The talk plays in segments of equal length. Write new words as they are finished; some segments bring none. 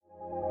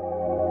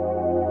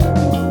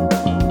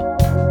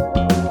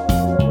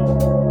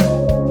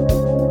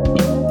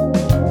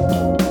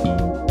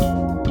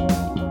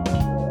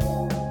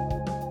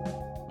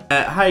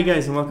Hi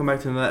guys, and welcome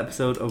back to another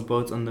episode of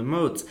Boats on the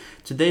Moats.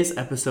 Today's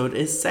episode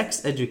is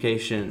sex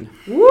education.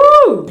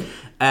 Woo!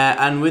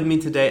 And with me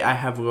today I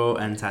have Ro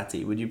and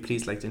Tati. Would you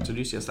please like to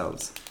introduce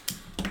yourselves?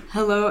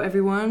 Hello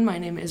everyone, my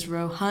name is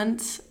Ro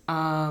Hunt.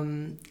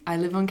 I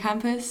live on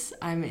campus.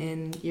 I'm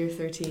in year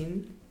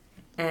 13.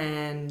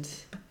 And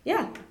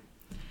yeah.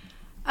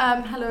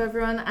 Hello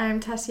everyone, I'm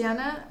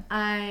Tatiana.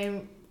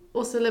 I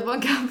also live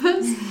on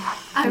campus.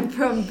 I'm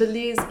from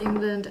Belize,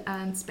 England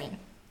and Spain.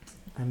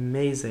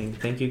 Amazing.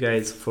 Thank you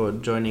guys for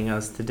joining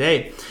us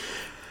today.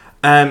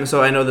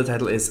 So I know the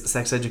title is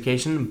Sex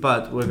Education,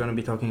 but we're going to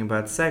be talking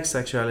about sex,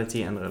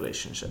 sexuality and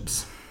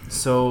relationships.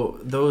 So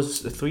those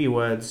three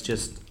words,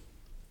 just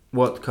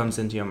what comes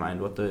into your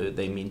mind? What do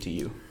they mean to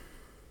you?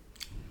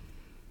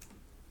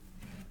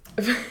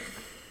 Okay.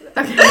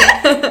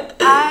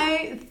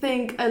 I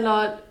think a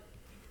lot,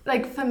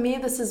 like for me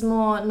this is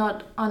more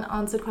not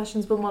unanswered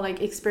questions but more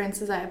like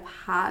experiences I've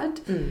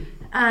had.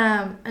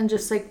 And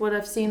just like what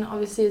I've seen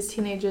obviously as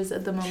teenagers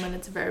at the moment,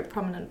 it's a very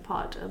prominent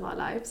part of our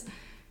lives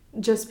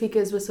just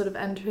because we're sort of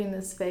entering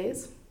this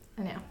phase.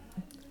 And yeah,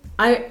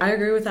 I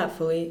agree with that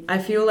fully. I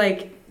feel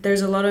like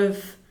there's a lot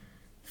of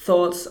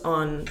thoughts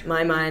on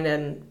my mind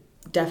and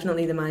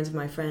definitely the minds of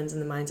my friends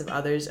and the minds of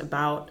others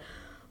about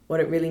what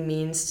it really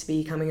means to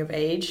be coming of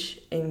age,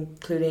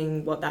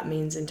 including what that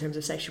means in terms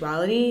of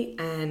sexuality,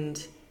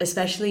 and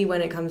especially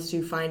when it comes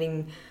to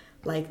finding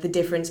like the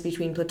difference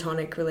between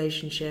platonic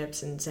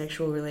relationships and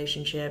sexual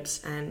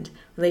relationships and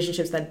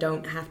relationships that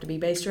don't have to be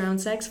based around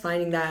sex.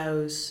 Finding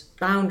those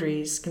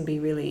boundaries can be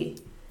really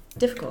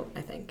difficult, I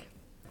think,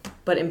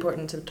 but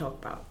important to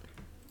talk about.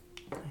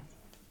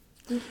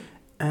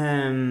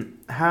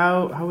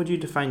 How would you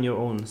define your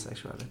own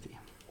sexuality?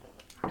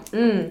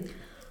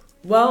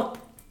 Well,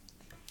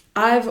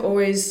 I've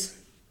always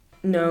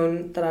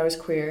known that I was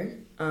queer,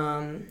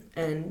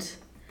 and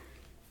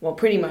well,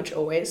 pretty much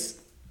always.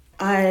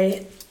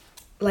 I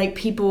like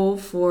people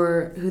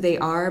for who they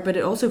are, but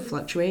it also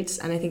fluctuates,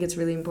 and I think it's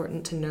really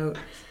important to note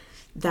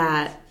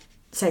that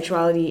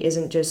sexuality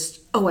isn't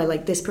just, oh, I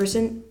like this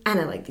person and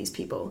I like these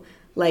people.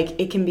 Like,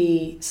 it can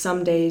be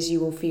some days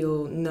you will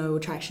feel no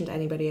attraction to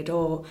anybody at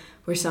all,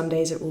 where some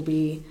days it will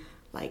be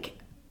like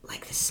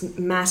this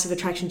massive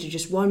attraction to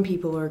just one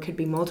people, or it could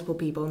be multiple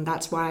people, and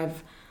that's why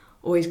I've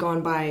always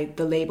gone by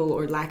the label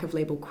or lack of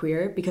label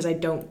queer, because I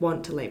don't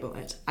want to label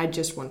it. I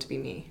just want to be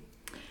me.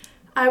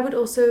 I would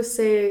also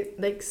say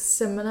like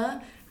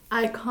similar.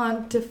 I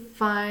can't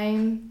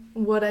define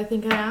what I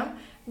think I am,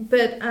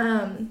 but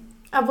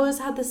I've always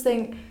had this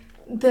thing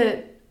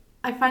that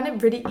I find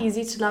it really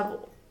easy to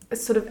love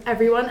sort of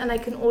everyone, and I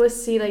can always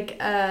see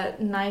like a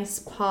nice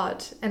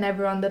part in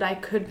everyone that I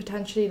could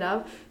potentially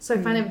love. So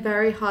I find it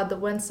very hard that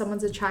when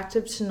someone's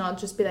attractive to not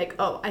just be like,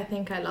 oh, I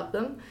think I love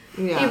them.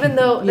 Yeah. Even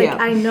though like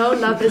I know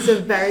love is a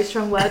very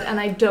strong word and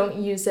I don't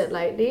use it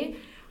lightly,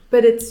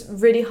 but it's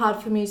really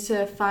hard for me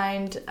to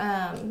find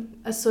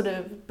a sort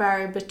of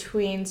barrier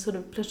between sort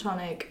of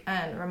platonic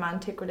and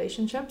romantic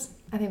relationships.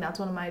 I think that's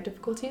one of my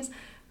difficulties.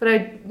 But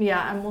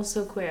I'm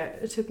also queer.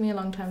 It took me a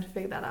long time to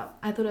figure that out.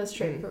 I thought I was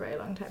straight for a very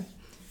long time.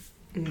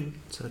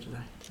 So did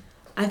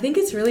I. I think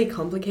it's really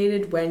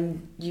complicated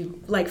when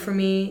you, like for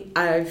me,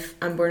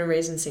 I'm born and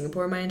raised in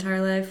Singapore my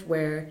entire life,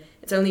 where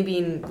it's only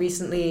been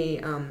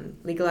recently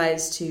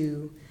legalized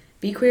to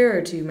be queer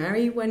or to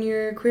marry when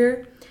you're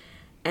queer.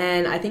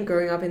 And I think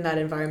growing up in that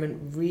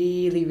environment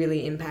really,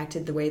 really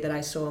impacted the way that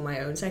I saw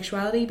my own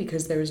sexuality,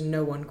 because there was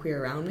no one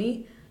queer around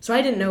me. So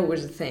I didn't know it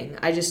was a thing.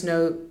 I just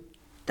know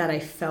that I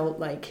felt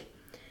like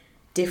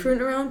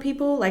different around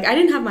people. Like, I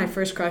didn't have my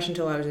first crush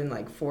until I was in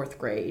like 4th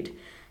grade.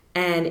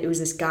 And it was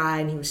this guy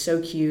and he was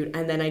so cute.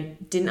 And then I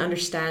didn't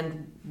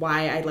understand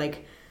why I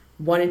like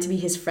wanted to be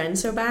his friend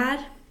so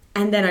bad.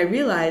 And then I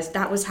realized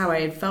that was how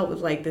I had felt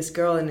with like this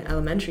girl in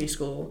elementary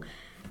school.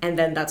 And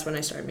then that's when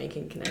I started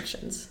making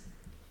connections.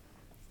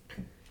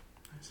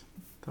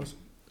 That was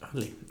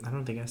early. I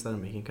don't think I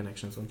started making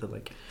connections until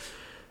like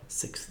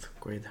 6th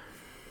grade.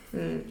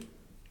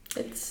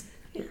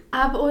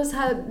 I've always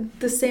had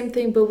the same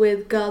thing, but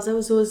with girls. I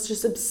was always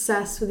just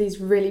obsessed with these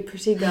really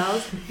pretty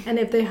girls. And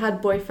if they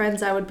had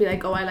boyfriends, I would be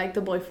like, oh, I like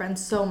the boyfriend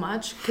so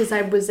much, because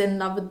I was in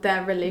love with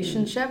their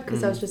relationship,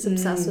 because I was just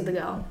obsessed with the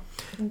girl.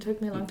 It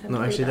took me a long time to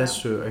No, actually, that's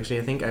out. true. Actually,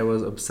 I think I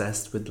was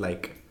obsessed with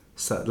like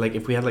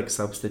if we had like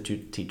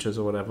substitute teachers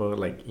or whatever,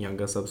 like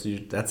younger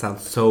substitute, that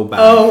sounds so bad.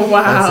 Oh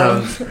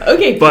wow.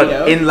 Okay, but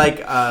Pio. in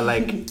like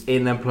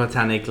in a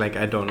platonic, like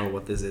I don't know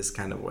what this is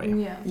kind of way.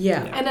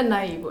 Yeah. In a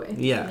naive way.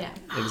 Yeah.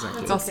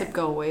 Exactly. Gossip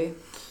go away.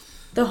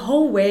 The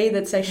whole way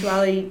that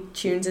sexuality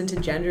tunes into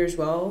gender as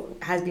well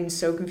has been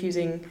so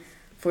confusing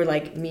for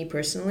like me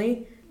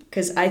personally,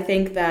 because I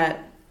think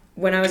that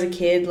when I was a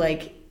kid,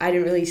 like I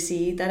didn't really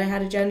see that I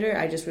had a gender.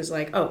 I just was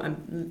like, oh,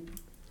 I'm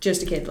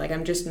just a kid, like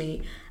I'm just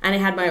me. And I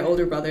had my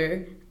older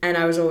brother, and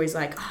I was always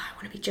like, oh, I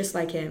want to be just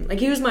like him. Like,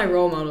 he was my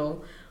role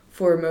model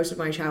for most of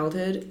my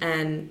childhood,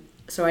 and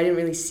so I didn't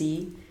really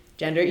see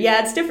gender.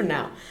 Yeah, it's different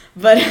now,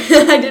 but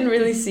I didn't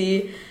really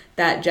see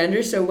that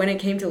gender. So when it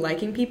came to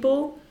liking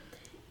people,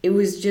 it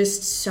was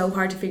just so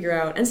hard to figure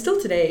out, and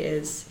still today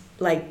is,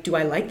 like, do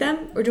I like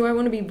them or do I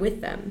want to be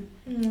with them?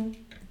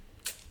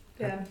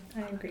 Yeah,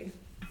 I agree.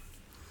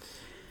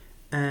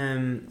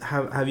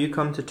 Have you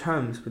come to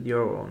terms with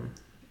your own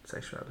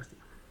sexuality?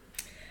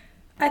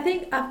 I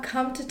think I've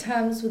come to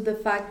terms with the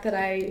fact that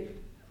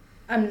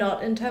I'm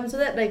not in terms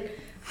with it. Like,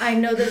 I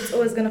know that it's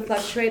always going to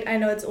fluctuate. I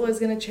know it's always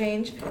going to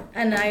change.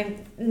 And I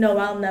know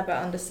I'll never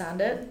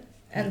understand it.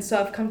 And so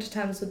I've come to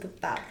terms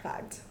with that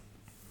fact.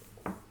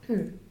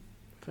 Fair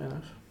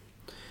enough.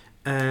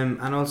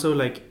 And also,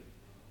 like,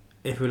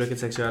 if we look at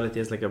sexuality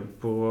as like a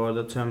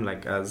broader term,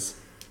 like as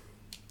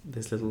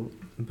this little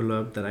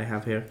blurb that I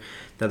have here,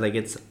 that like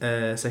it's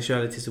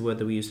sexuality is a word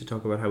that we use to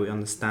talk about how we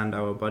understand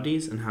our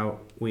bodies and how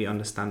we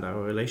understand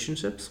our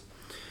relationships.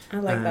 I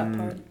like that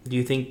part. Do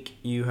you think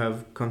you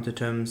have come to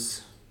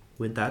terms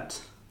with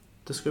that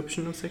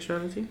description of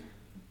sexuality?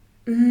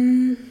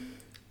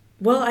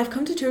 Well, I've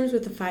come to terms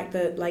with the fact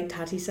that, like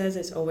Tati says,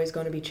 it's always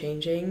going to be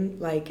changing.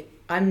 Like,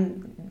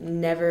 I'm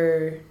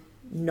never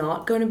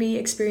not going to be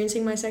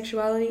experiencing my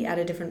sexuality at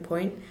a different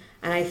point.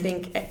 And I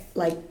think,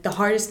 like, the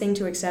hardest thing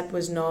to accept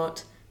was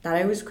not that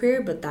I was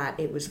queer, but that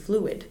it was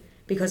fluid.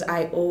 Because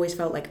I always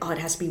felt like, oh, it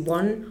has to be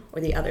one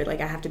or the other. Like,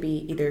 I have to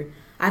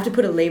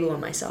put a label on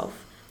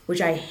myself,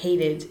 which I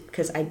hated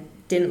because I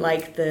didn't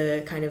like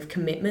the kind of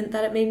commitment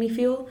that it made me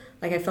feel.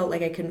 Like, I felt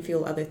like I couldn't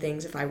feel other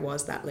things if I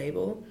was that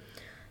label.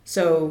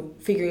 So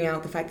figuring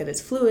out the fact that it's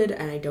fluid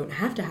and I don't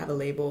have to have a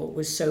label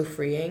was so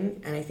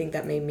freeing, and I think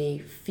that made me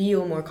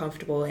feel more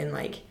comfortable in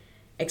like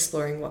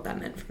exploring what that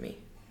meant for me.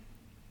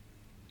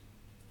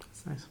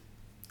 That's nice.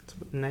 That's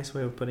a nice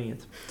way of putting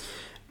it.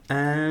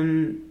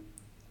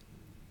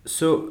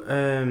 So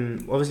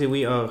obviously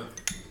we are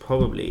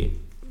probably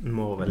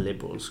more of a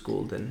liberal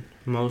school than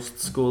most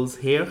schools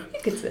here.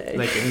 You could say.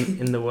 Like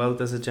in the world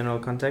as a general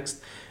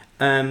context.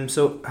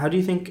 So how do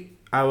you think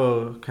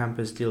our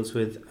campus deals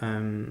with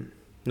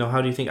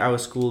how do you think our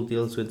school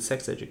deals with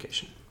sex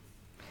education?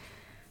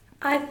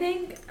 I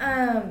think,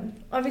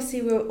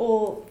 obviously we're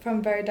all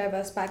from very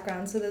diverse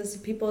backgrounds, so there's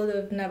people that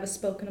have never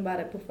spoken about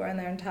it before in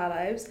their entire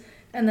lives,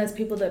 and there's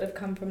people that have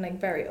come from like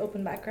very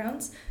open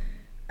backgrounds.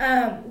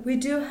 We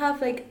do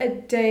have like a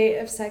day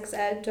of sex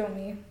ed, don't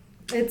we?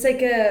 It's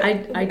like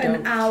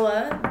an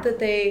hour that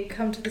they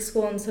come to the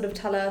school and sort of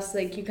tell us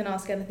like you can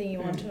ask anything you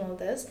want and all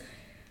this.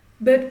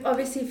 But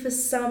obviously for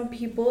some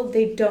people,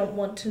 they don't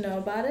want to know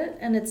about it,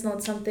 and it's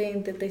not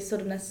something that they sort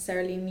of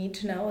necessarily need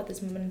to know at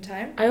this moment in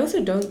time. I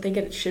also don't think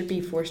it should be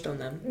forced on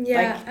them.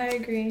 Yeah, like, I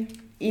agree.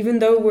 Even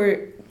though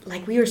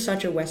we are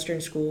such a Western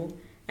school,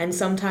 and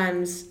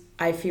sometimes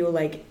I feel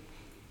like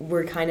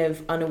we're kind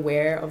of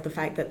unaware of the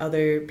fact that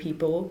other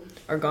people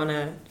are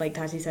gonna, like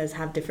Tati says,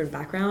 have different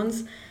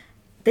backgrounds.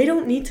 They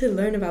don't need to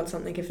learn about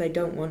something if they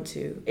don't want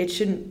to. It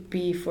shouldn't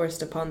be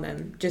forced upon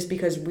them just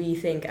because we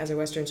think as a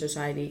Western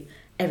society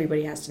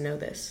everybody has to know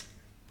this.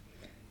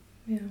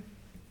 Yeah.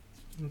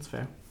 That's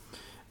fair.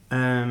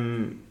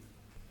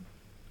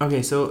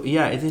 Okay, so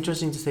yeah, it's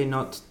interesting to say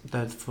not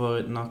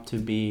to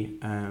be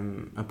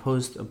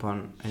imposed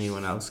upon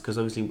anyone else, because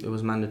obviously it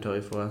was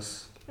mandatory for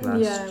us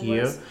last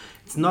year.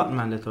 It's not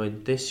mandatory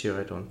this year,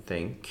 I don't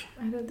think.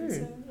 I don't think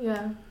so,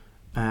 yeah.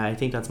 I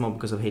think that's more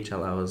because of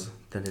HL hours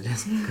than it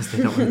is because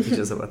they don't want to teach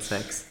us about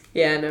sex.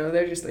 Yeah, no,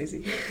 they're just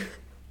lazy.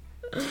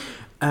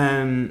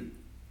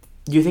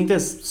 Do you think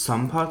there's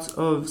some parts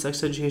of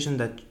sex education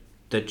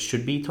that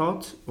should be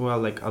taught, while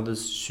like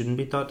others shouldn't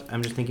be taught?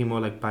 I'm just thinking more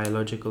like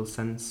biological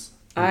sense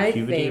of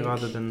puberty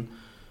rather than...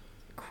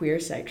 queer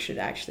sex should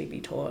actually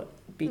be taught,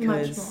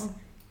 because much more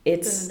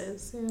it's... than it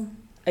is, yeah.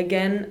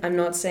 Again, I'm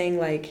not saying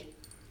like...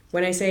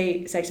 When I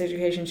say sex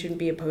education shouldn't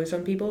be imposed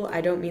on people,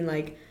 I don't mean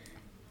like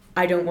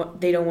they don't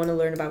want to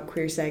learn about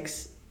queer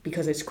sex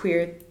because it's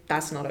queer.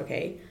 That's not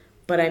okay.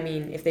 But I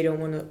mean, if they don't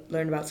want to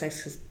learn about sex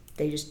because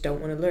they just don't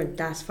want to learn,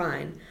 that's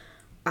fine.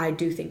 I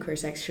do think queer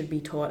sex should be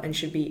taught and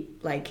should be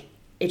like,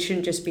 it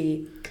shouldn't just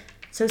be,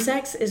 so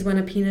sex is when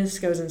a penis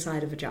goes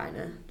inside a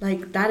vagina.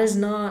 Like, that is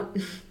not...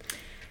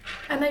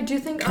 And I do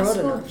think our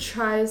school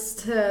tries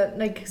to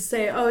like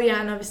say, oh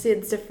yeah, and obviously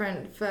it's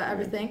different for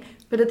everything.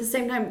 But at the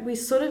same time,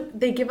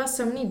 they give us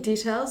so many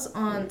details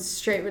on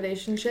straight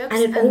relationships.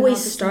 And it always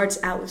starts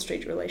out with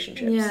straight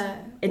relationships. Yeah.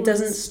 It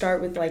doesn't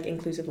start with like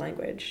inclusive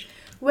language.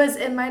 Whereas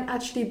it might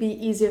actually be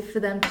easier for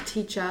them to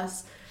teach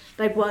us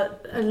like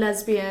what a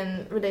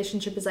lesbian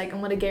relationship is like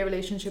and what a gay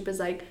relationship is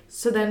like.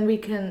 So then we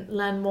can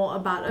learn more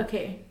about,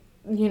 okay,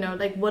 you know,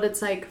 like what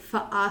it's like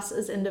for us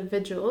as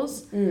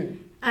individuals.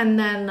 And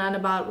then learn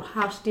about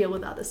how to deal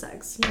with other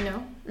sex, you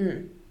know?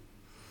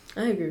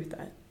 I agree with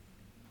that.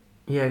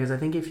 Yeah, because I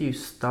think if you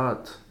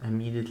start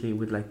immediately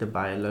with like the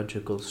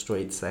biological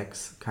straight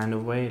sex kind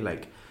of way,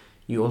 like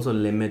you also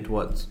limit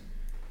what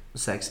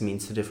sex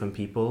means to different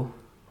people,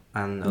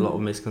 and a lot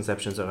of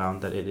misconceptions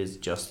around that it is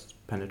just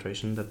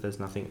penetration, that there's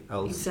nothing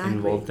else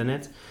involved in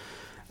it.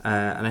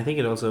 And I think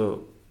it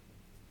also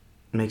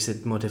makes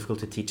it more difficult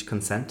to teach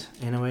consent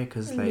in a way,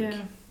 because like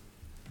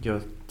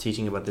you're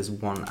teaching about this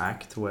one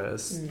act,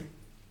 whereas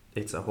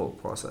it's a whole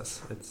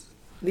process. It's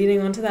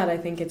leading on to that, I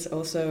think it's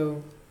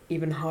also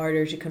even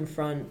harder to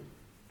confront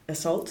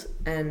assault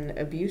and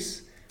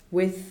abuse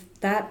with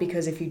that,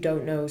 because if you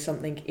don't know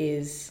something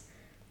is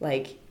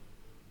like,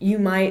 you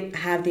might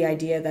have the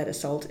idea that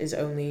assault is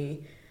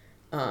only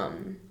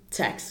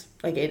sex,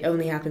 like it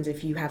only happens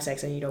if you have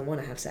sex and you don't want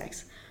to have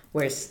sex,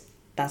 whereas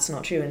that's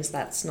not true, and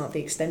that's not the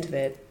extent of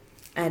it.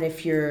 And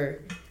if you're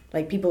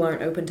like, people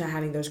aren't open to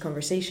having those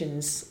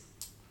conversations,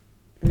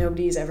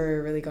 nobody's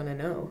ever really gonna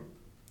know.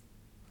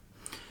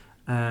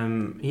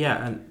 And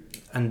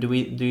do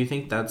you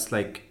think that's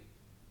like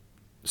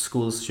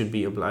schools should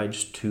be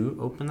obliged to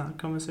open that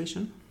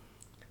conversation?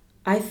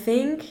 I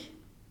think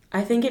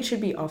it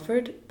should be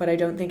offered, but I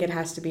don't think it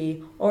has to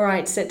be, all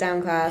right, sit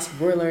down class,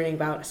 we're learning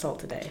about assault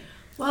today.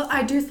 Well,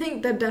 I do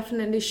think there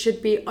definitely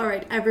should be, all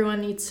right,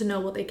 everyone needs to know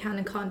what they can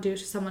and can't do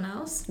to someone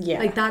else. Yeah.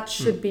 Like, that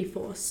should be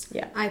forced,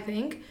 yeah, I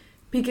think.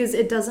 Because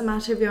it doesn't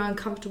matter if you're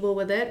uncomfortable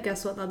with it.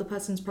 Guess what? The other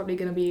person's probably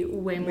going to be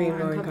way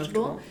more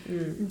uncomfortable.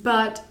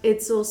 But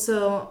it's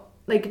also,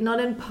 like, not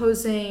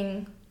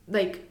imposing,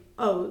 like,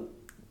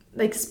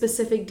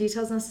 specific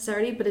details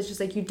necessarily, but it's just,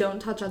 like, you don't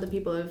touch other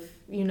people if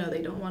you know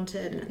they don't want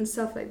it and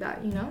stuff like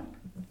that, you know?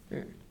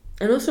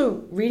 And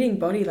also, reading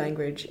body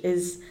language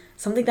is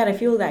something that I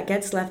feel that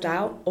gets left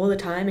out all the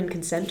time in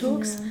consent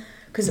talks.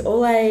 Because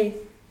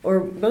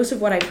most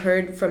of what I've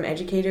heard from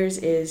educators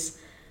is,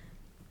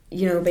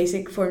 you know,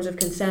 basic forms of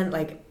consent,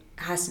 like,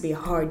 has to be a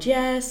hard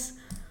yes,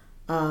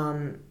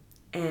 and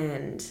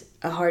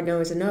a hard no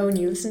is a no, and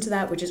you listen to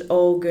that, which is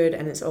all good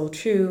and it's all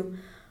true.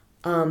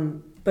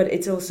 But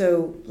it's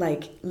also,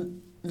 like,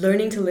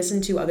 learning to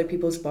listen to other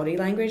people's body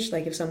language,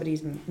 like if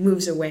somebody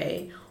moves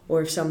away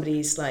or if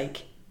somebody's,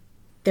 like,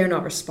 they're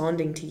not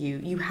responding to you,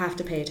 you have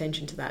to pay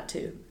attention to that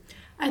too.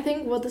 I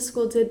think what the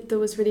school did that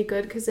was really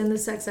good, because in the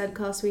sex ed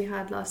class we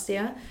had last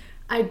year,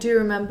 I do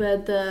remember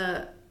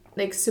the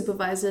like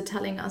supervisor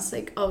telling us,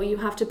 like, oh, you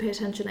have to pay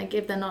attention, like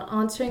if they're not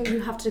answering,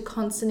 you have to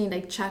constantly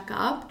like check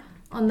up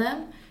on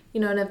them,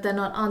 you know, and if they're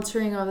not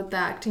answering or if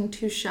they're acting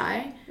too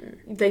shy,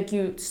 like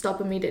you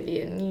stop immediately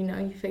and, you know,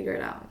 you figure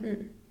it out.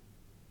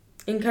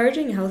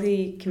 Encouraging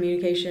healthy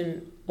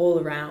communication all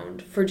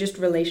around for just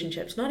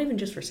relationships, not even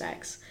just for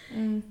sex,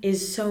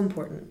 is so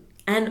important.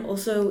 And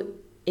also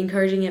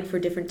encouraging it for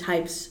different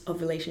types of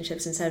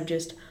relationships instead of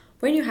just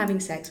when you're having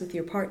sex with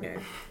your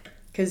partner.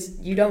 Because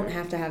you don't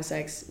have to have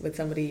sex with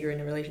somebody you're in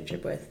a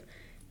relationship with.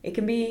 It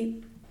can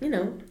be, you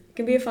know, it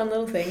can be a fun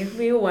little thing. It can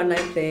be a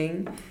one-night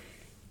thing.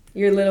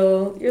 Your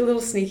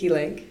little sneaky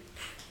link.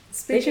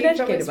 They should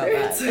educate about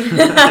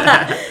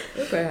that.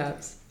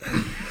 Perhaps.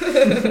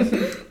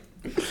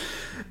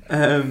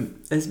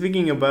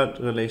 Speaking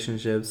about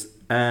relationships,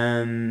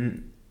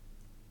 to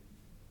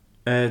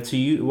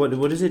you,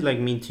 what does it like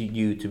mean to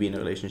you to be in a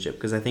relationship?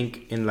 Because I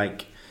think in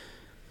like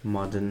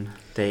modern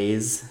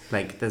days,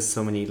 like there's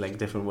so many like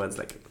different words,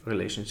 like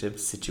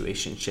relationships,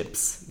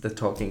 situationships, the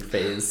talking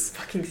phase.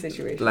 Fucking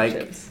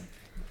situationships.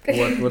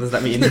 Like, what does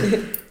that mean?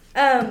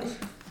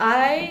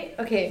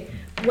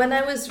 When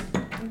I was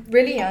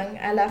really young,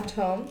 I left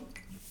home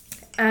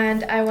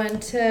and I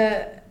went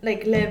to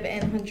like live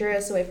in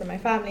Honduras away from my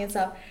family and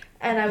stuff,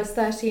 and I was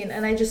 13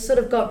 and I just sort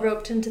of got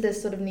roped into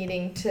this sort of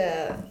needing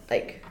to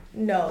like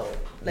know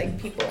like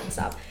people and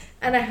stuff.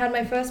 And I had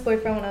my first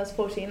boyfriend when I was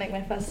 14, like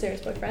my first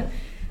serious boyfriend,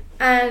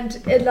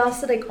 and it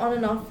lasted like on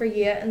and off for a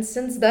year, and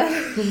since then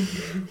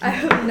I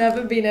have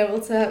never been able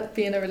to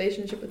be in a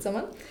relationship with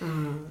someone.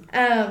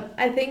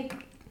 I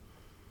think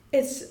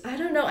I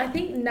don't know, I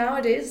think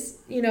nowadays,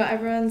 you know,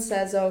 everyone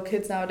says, oh,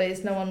 kids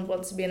nowadays, no one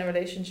wants to be in a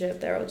relationship,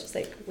 they're all just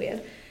like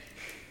weird,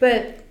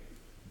 but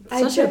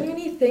I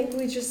genuinely think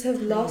we just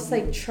have lost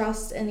like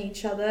trust in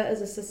each other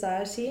as a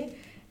society,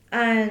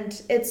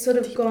 and it's sort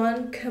of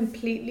gone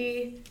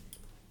completely,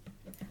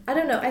 I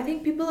don't know, I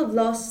think people have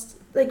lost,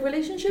 like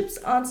relationships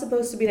aren't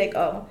supposed to be like,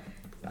 oh,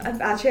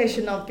 actually I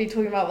should not be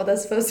talking about what they're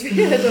supposed to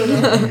be, I don't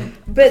know,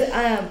 but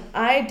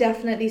I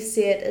definitely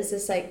see it as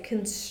this like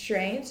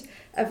constraint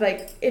of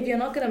like, if you're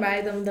not going to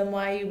marry them, then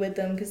why are you with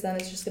them? Because then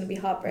it's just going to be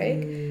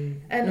heartbreak.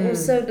 And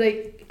also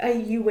like, are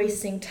you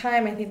wasting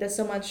time? I think there's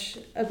so much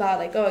about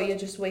like, oh, you're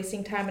just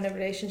wasting time in a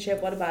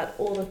relationship. What about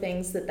all the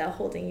things that they're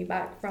holding you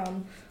back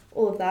from?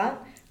 All of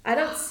that. I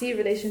don't see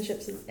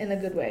relationships in a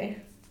good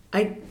way.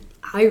 I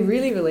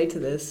really relate to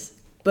this,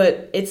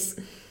 but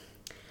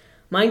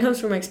mine comes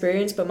from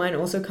experience, but mine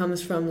also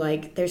comes from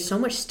like, there's so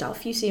much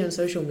stuff you see on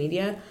social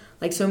media,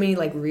 like so many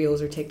like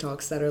reels or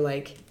TikToks that are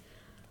like,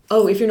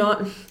 oh, if you're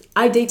not,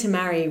 I date to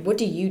marry, what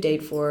do you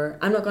date for?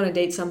 I'm not going to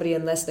date somebody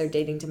unless they're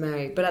dating to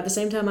marry. But at the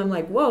same time, I'm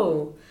like,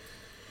 whoa,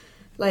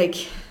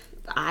 like,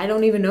 I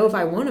don't even know if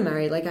I want to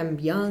marry. Like, I'm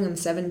young, I'm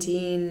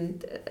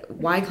 17.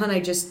 Why can't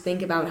I just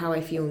think about how I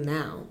feel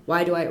now?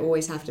 Why do I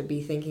always have to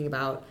be thinking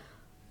about,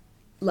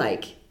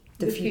 like,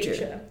 the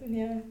future?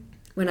 Yeah.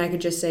 When I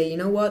could just say, you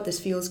know what, this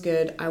feels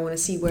good. I want to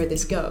see where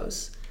this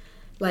goes.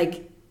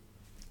 Like,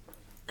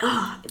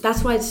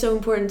 that's why it's so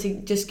important to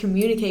just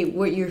communicate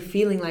what you're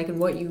feeling like and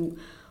what you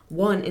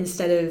want,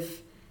 instead of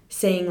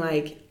saying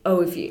like,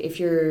 oh, if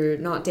you're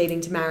not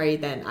dating to marry,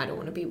 then I don't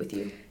want to be with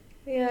you.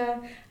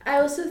 Yeah, I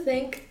also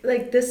think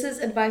like this is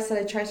advice that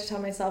I try to tell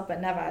myself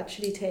but never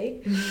actually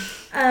take.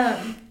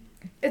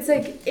 It's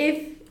like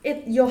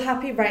if you're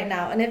happy right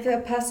now, and if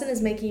a person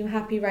is making you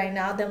happy right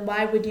now, then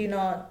why would you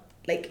not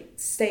like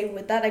stay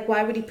with that? Like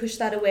why would you push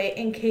that away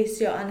in case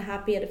you're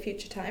unhappy at a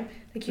future time?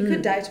 Like you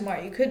could die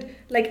tomorrow. You could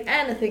like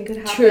anything could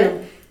happen.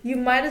 True. You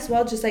might as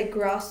well just like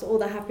grasp all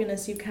the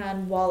happiness you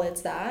can while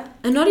it's there.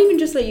 And not even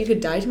just that you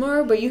could die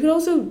tomorrow, but you could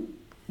also,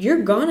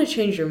 you're gonna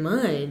change your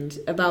mind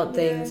about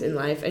things in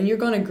life, and you're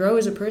gonna grow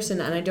as a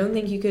person, and I don't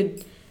think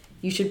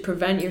you should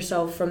prevent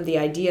yourself from the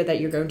idea that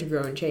you're going to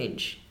grow and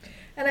change.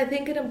 And I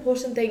think an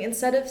important thing,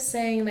 instead of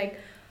saying like,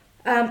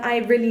 I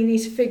really need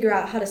to figure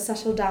out how to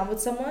settle down with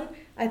someone,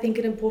 I think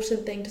an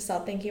important thing to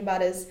start thinking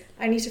about is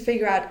I need to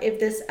figure out if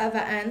this ever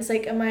ends,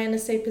 like am I in a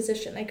safe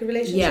position? Like a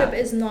relationship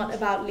is not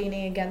about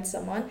leaning against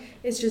someone.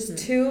 It's just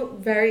two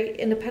very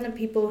independent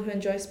people who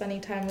enjoy spending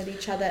time with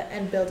each other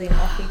and building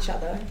off each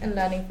other and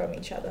learning from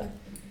each other.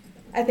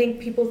 I think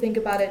people think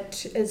about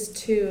it as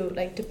too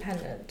like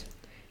dependent,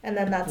 and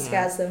then that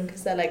scares them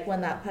because they're like,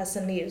 when that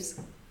person leaves,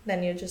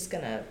 then you're just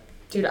gonna...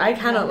 Dude, I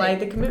cannot lie,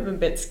 the commitment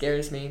bit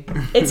scares me.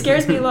 It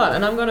scares me a lot,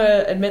 and I'm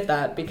gonna admit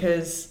that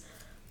because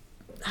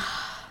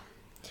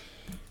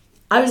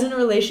I was in a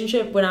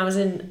relationship when I was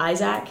in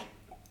Isaac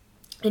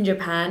in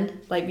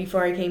Japan, like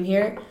before I came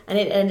here, and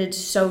it ended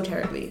so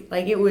terribly.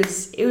 Like it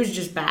was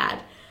just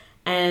bad.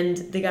 And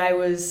the guy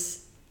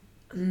was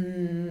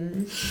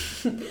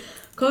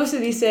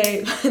closely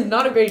say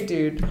not a great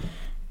dude.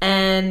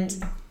 And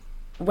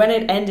when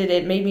it ended,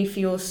 it made me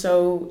feel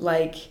so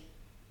like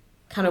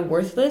kind of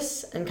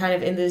worthless and kind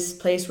of in this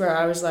place where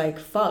I was like,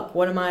 fuck,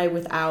 what am I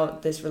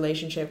without this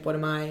relationship? What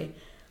am I,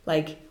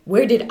 like,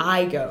 where did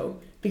I go?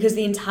 Because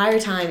the entire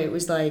time it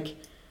was like,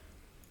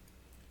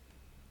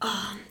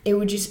 it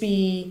would just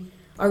be,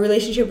 our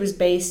relationship was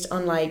based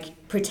on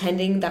like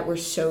pretending that we're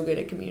so good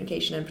at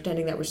communication and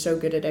pretending that we're so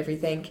good at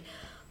everything.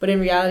 But in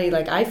reality,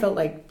 like I felt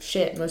like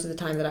shit most of the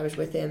time that I was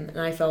with him, and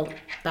I felt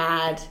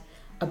bad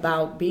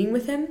about being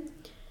with him.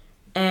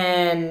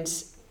 And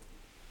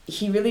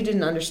he really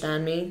didn't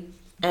understand me,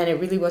 and it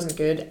really wasn't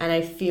good. And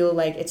I feel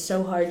like it's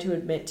so hard to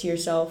admit to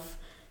yourself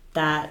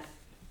that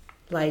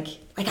like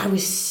I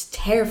was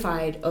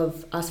terrified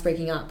of us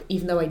breaking up,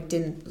 even though I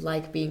didn't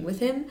like being with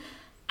him,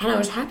 and I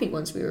was happy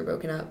once we were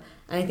broken up.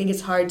 And I think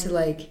it's hard to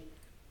like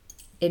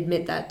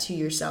admit that to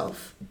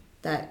yourself,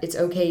 that it's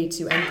okay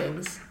to end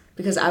things,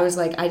 because I was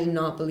like, I did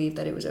not believe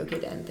that it was okay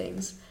to end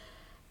things.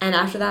 And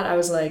after that I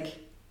was like,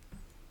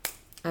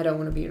 I don't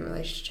want to be in a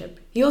relationship.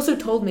 He also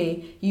told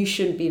me you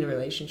shouldn't be in a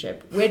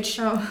relationship, which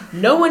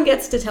no one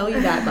gets to tell you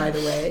that, by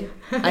the way.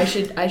 I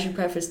should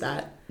preface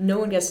that. No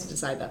one gets to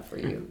decide that for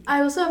you.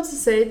 I also have to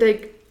say,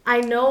 like,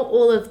 I know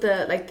all of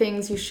the like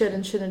things you should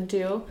and shouldn't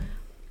do,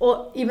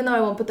 or even though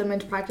I won't put them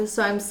into practice.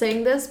 So I'm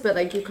saying this, but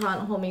like you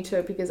can't hold me to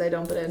it because I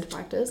don't put it into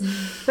practice.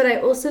 But I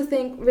also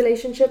think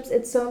relationships,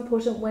 it's so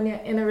important when you're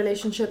in a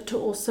relationship to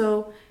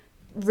also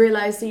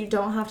realize that you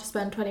don't have to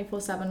spend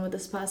 24/7 with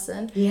this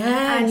person.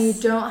 Yes. And you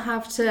don't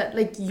have to,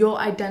 like, your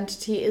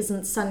identity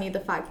isn't suddenly the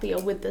fact that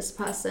you're with this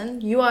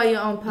person. You are your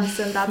own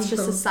person. That's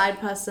just a side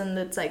person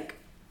that's like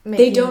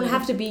making... They don't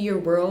have to be your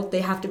world.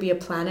 They have to be a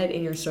planet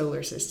in your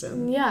solar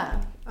system.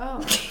 Yeah.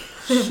 Oh,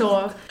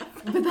 sure.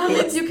 But that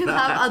means you can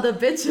have other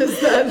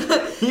bitches then.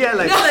 Yeah,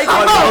 like, like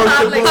multiple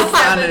have, like, 7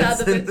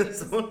 planets other in the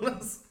bitches. solar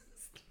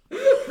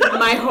system.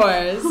 My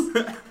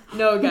whores.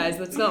 No, guys,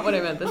 that's not what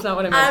I meant.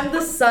 I'm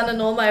the sun and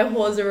all my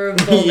whores are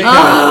revolving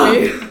around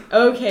me.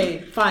 Okay,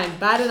 fine.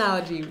 Bad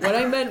analogy. What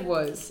I meant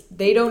was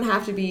they don't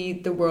have to be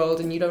the world,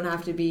 and you don't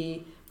have to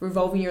be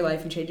revolving your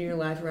life and changing your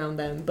life around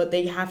them, but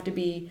they have to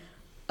be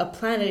a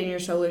planet in your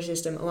solar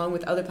system along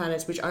with other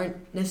planets, which aren't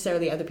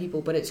necessarily other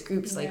people, but it's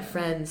groups like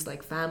friends,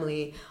 like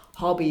family,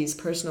 hobbies,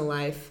 personal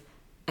life,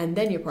 and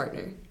then your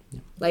partner.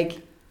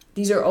 Like,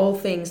 these are all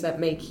things that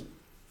make...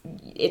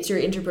 It's your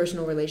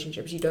interpersonal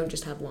relationships. You don't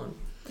just have one.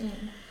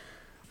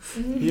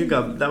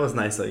 That was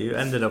nice though. You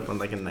ended up on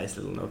like a nice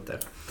little note there.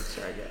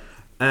 Sure,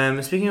 I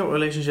get. Speaking of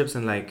relationships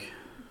and like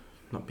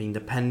not being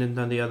dependent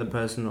on the other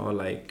person, or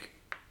like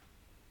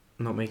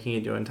not making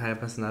it your entire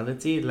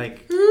personality,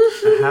 like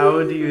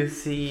how do you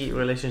see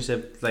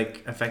relationships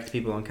like affect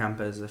people on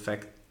campus,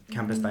 affect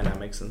campus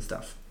dynamics and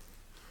stuff?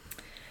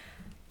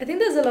 I think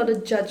there's a lot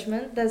of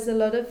judgment. There's a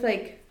lot of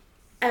like,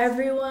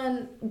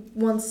 everyone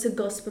wants to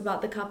gossip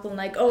about the couple, and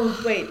like,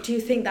 oh wait, do you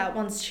think that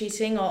one's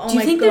cheating? Or do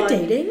you think they're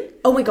dating?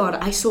 Oh my god,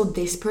 I saw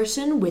this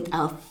person with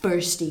a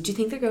firstie. Do you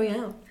think they're going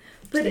out?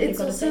 But it's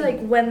also like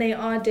when they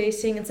are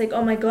dating, it's like,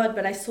 oh my god,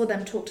 but I saw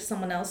them talk to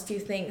someone else. Do you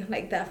think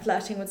like they're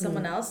flirting with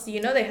someone else?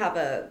 You know, they have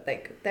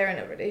they're in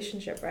a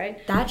relationship,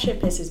 right? That shit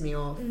pisses me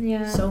off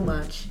so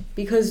much,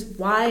 because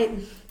why?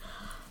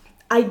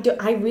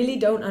 I really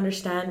don't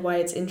understand why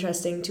it's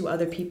interesting to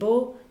other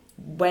people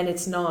when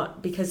it's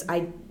not, because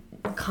I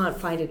can't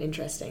find it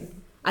interesting.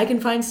 I can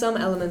find some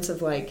elements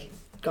of like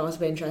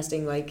gossip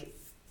interesting, like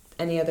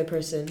any other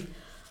person,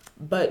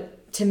 but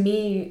to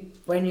me,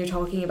 when you're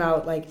talking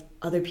about like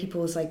other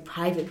people's like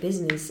private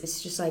business,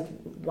 it's just like,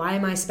 why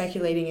am I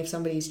speculating if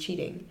somebody's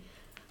cheating?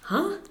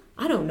 huh?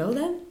 I don't know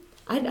them.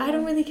 I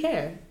don't really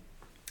care.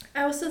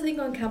 I also think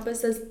on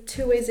campus there's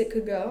two ways it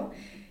could go.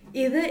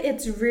 Either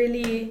it's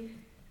really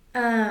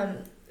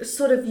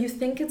sort of, you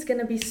think it's going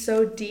to be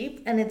so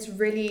deep and it's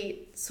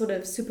really sort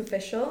of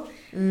superficial,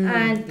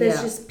 and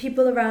there's just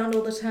people around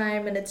all the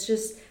time and it's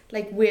just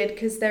like weird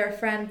because they're a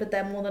friend but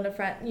they're more than a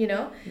friend, you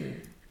know.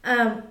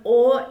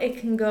 Or it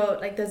can go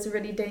like, there's a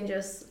really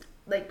dangerous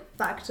like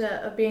factor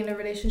of being in a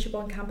relationship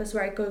on campus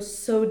where it goes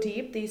so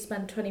deep that you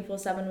spend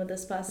 24/7 with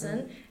this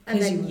person,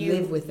 and then you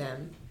live with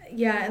them.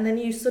 Yeah, and then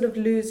you sort of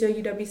lose your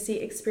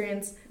UWC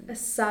experience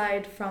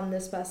aside from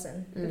this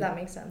person, if that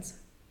makes sense.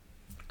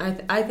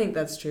 I think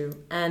that's true,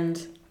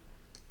 and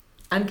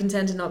I'm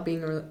content in not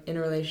being in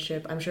a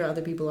relationship. I'm sure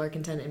other people are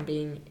content in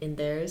being in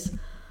theirs,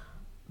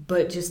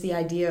 but just the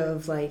idea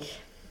of like,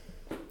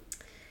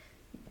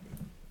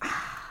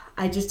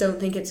 I just don't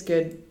think it's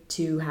good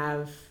to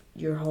have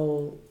your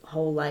whole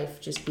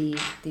life just be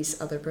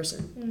this other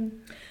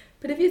person.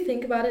 But if you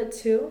think about it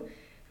too,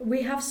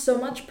 we have so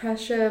much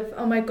pressure of,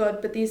 oh my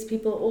god, but these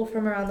people are all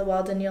from around the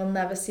world and you'll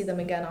never see them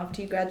again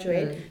after you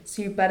graduate,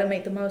 so you better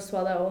make the most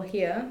while they're all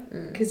here,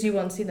 because you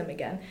won't see them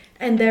again.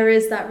 And there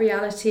is that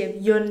reality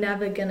of you're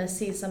never gonna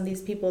see some of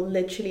these people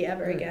literally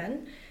ever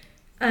again.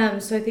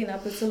 So I think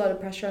that puts a lot of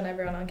pressure on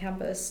everyone on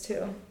campus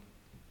too.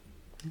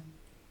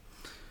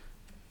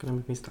 Gonna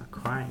make me start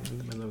crying in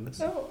the middle of this.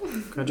 Oh.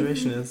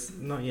 Graduation is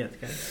not yet,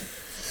 guys.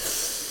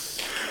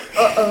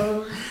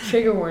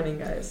 Trigger warning,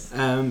 guys.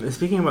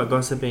 Speaking about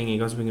gossiping and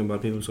gossiping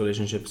about people's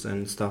relationships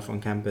and stuff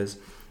on campus,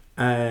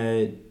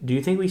 do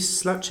you think we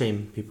slut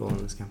shame people on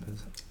this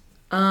campus?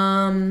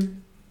 I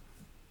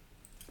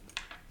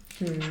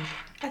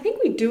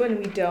think we do and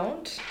we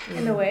don't,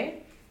 in a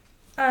way.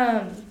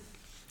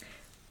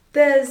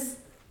 There's,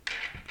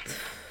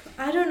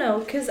 I don't know,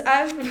 because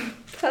I've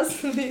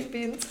personally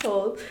been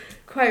told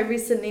quite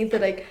recently that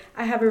like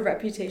I have a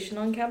reputation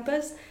on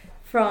campus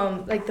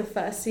from like the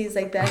firsties,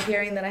 like they're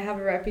hearing that I have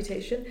a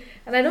reputation,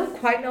 and I don't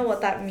quite know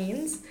what that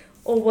means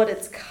or what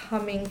it's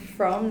coming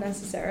from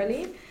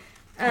necessarily.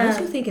 I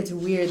also think it's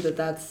weird that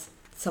that's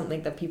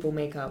something that people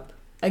make up.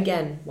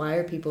 Again, why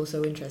are people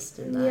so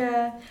interested in that?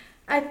 Yeah,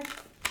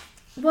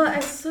 I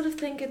sort of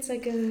think it's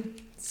like a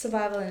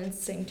survival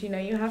instinct, you know,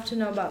 you have to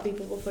know about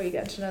people before you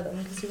get to know them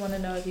because you want to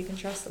know if you can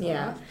trust them or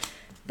not.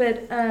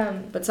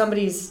 But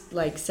somebody's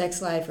like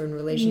sex life or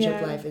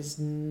relationship life is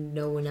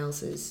no one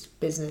else's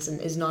business and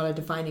is not a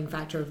defining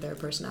factor of their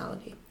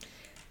personality.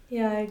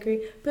 Yeah, I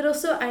agree. But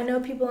also, I know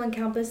people on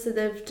campus that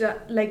they've done,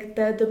 like,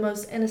 they're the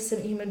most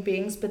innocent human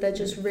beings, but they're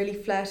just really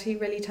flirty,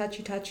 really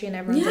touchy, and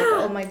everyone's like,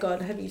 oh my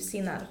god, have you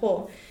seen that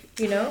whore?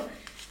 You know?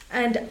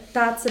 And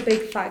that's a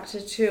big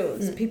factor too.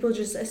 So people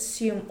just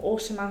assume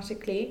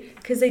automatically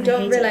because they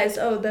don't realize,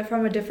 they're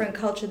from a different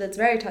culture that's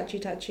very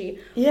touchy.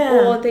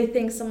 Yeah. Or they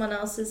think someone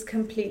else is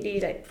completely,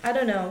 like, I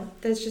don't know.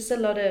 There's just a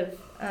lot of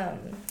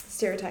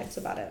stereotypes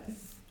about it.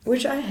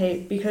 Which I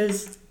hate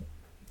because,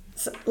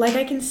 like,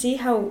 I can see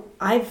how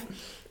I've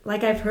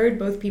heard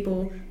both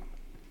people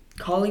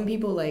calling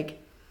people, like,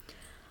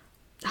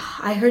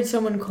 I heard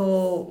someone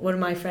call one of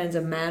my friends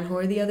a man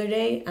whore the other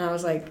day, and I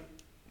was like,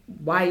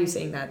 why are you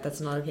saying that?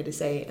 That's not okay to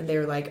say. And they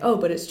were like, oh,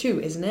 but it's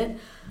true, isn't it?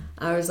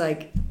 I was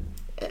like,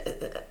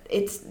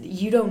 it's,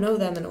 you don't know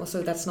them, and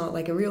also that's not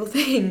like a real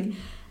thing.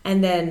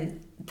 And then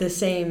the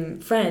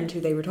same friend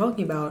who they were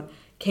talking about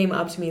came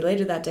up to me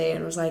later that day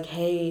and was like,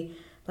 hey,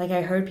 like,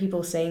 I heard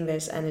people saying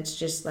this, and it's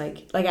just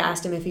like I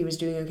asked him if he was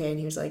doing okay, and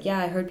he was like, yeah,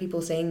 I heard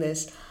people saying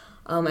this,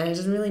 and it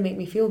doesn't really make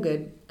me feel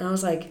good. And I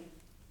was like,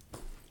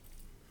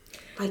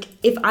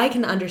 if I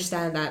can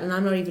understand that, and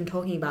I'm not even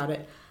talking about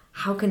it,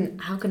 how can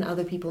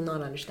other people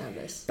not understand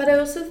this? But I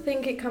also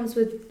think it comes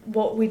with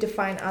what we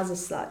define as a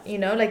slut, you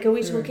know? Like, are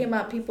we talking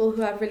about people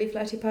who have really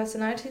flirty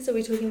personalities? Are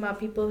we talking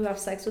about people who have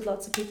sex with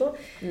lots of people?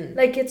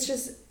 Like, it's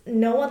just,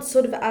 no one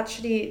sort of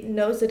actually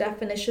knows the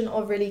definition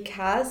or really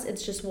cares.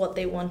 It's just what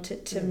they want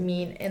it to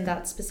mean in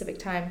that specific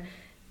time,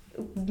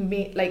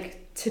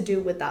 like, to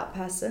do with that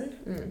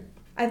person.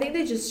 I think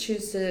they just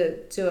choose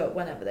to do it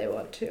whenever they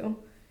want to.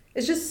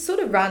 It's just sort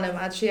of random,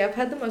 actually. I've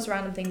heard the most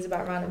random things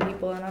about random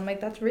people, and I'm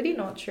like, that's really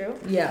not true.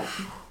 Yeah.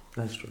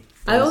 That's true.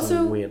 I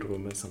also... weird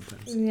rumors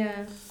sometimes.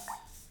 Yeah.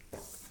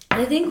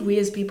 I think we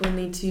as people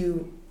need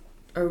to,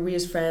 or we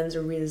as friends,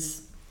 or we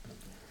as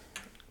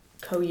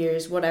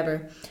co-years,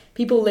 whatever,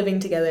 people living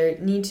together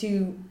need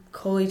to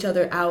call each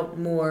other out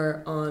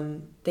more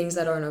on things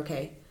that aren't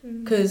okay.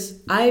 Because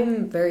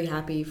I'm very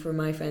happy for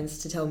my friends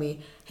to tell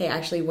me, hey,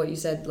 actually what you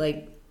said,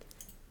 like,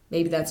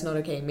 maybe that's not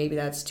okay. Maybe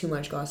that's too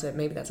much gossip.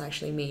 Maybe that's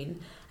actually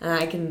mean. And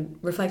I can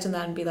reflect on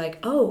that and be like,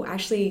 oh,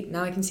 actually,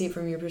 now I can see it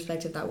from your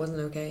perspective. That wasn't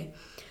okay.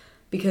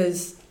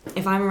 Because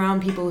if I'm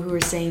around people who are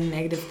saying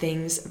negative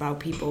things about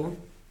people,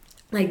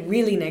 like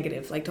really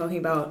negative, like talking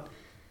about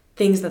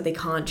things that they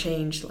can't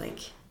change,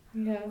 like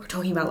we're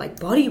talking about like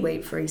body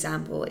weight, for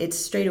example, it's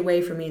straight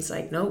away for me. It's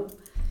like, nope,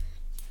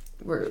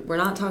 we're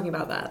not talking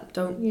about that.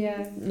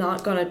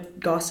 Not gonna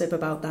gossip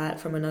about that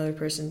from another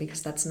person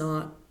because that's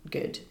not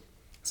good.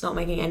 It's not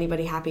making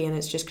anybody happy, and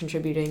it's just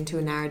contributing to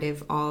a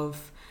narrative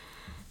of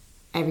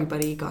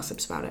everybody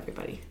gossips about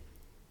everybody.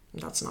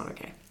 That's not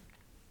okay.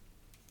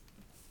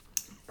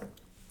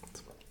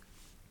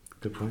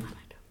 Good point.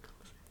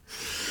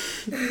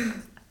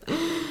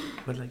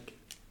 But like,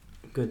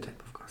 good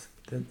type of gossip.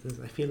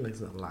 I feel like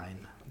there's a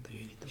line that you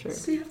need to. Sure.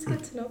 So you have to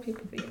get to know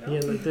people, you know?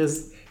 Yeah, like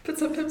there's. But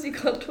sometimes you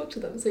can't talk to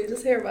them, so you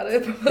just hear about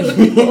it from other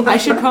people. I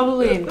should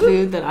probably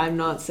include that I'm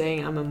not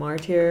saying I'm a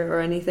martyr or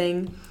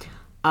anything.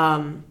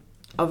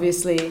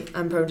 Obviously,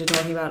 I'm prone to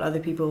talking about other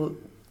people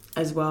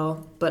as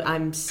well, but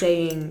I'm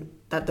saying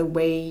that the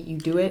way you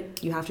do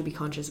it, you have to be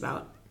conscious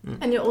about.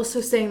 And you're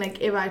also saying,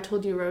 like, if I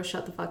told you, Rose,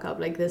 shut the fuck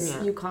up, like this,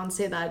 Yeah. you can't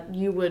say that.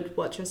 You would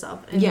watch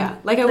yourself. And Yeah,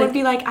 like I would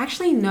be like,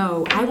 actually,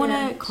 no, I want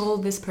to call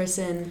this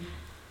person.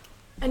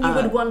 And you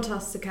would want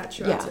us to catch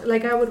you out. Yeah.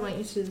 Like, I would want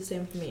you to do the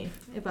same for me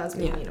if I was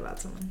being mean about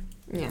someone.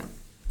 Yeah,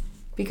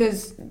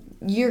 because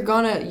you're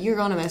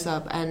gonna mess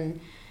up,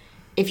 and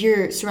if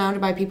you're surrounded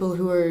by people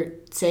who are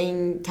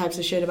saying types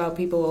of shit about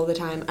people all the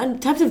time,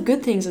 and types of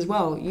good things as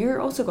well,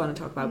 you're also going to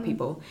talk about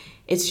people.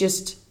 It's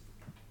just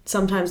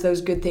sometimes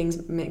those good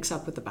things mix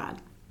up with the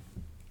bad.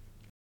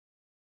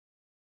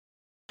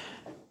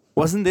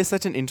 Wasn't this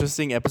such an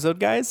interesting episode,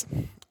 guys?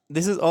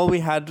 This is all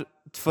we had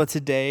for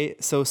today,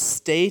 so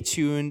stay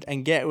tuned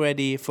and get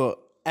ready for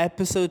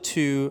episode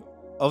 2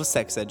 of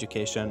Sex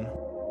Education.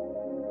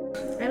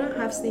 I don't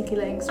have sneaky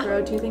links,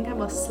 bro. Do you think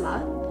I'm a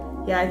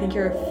slut? Yeah, I think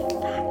you're a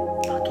fat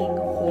fucking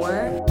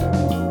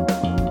whore.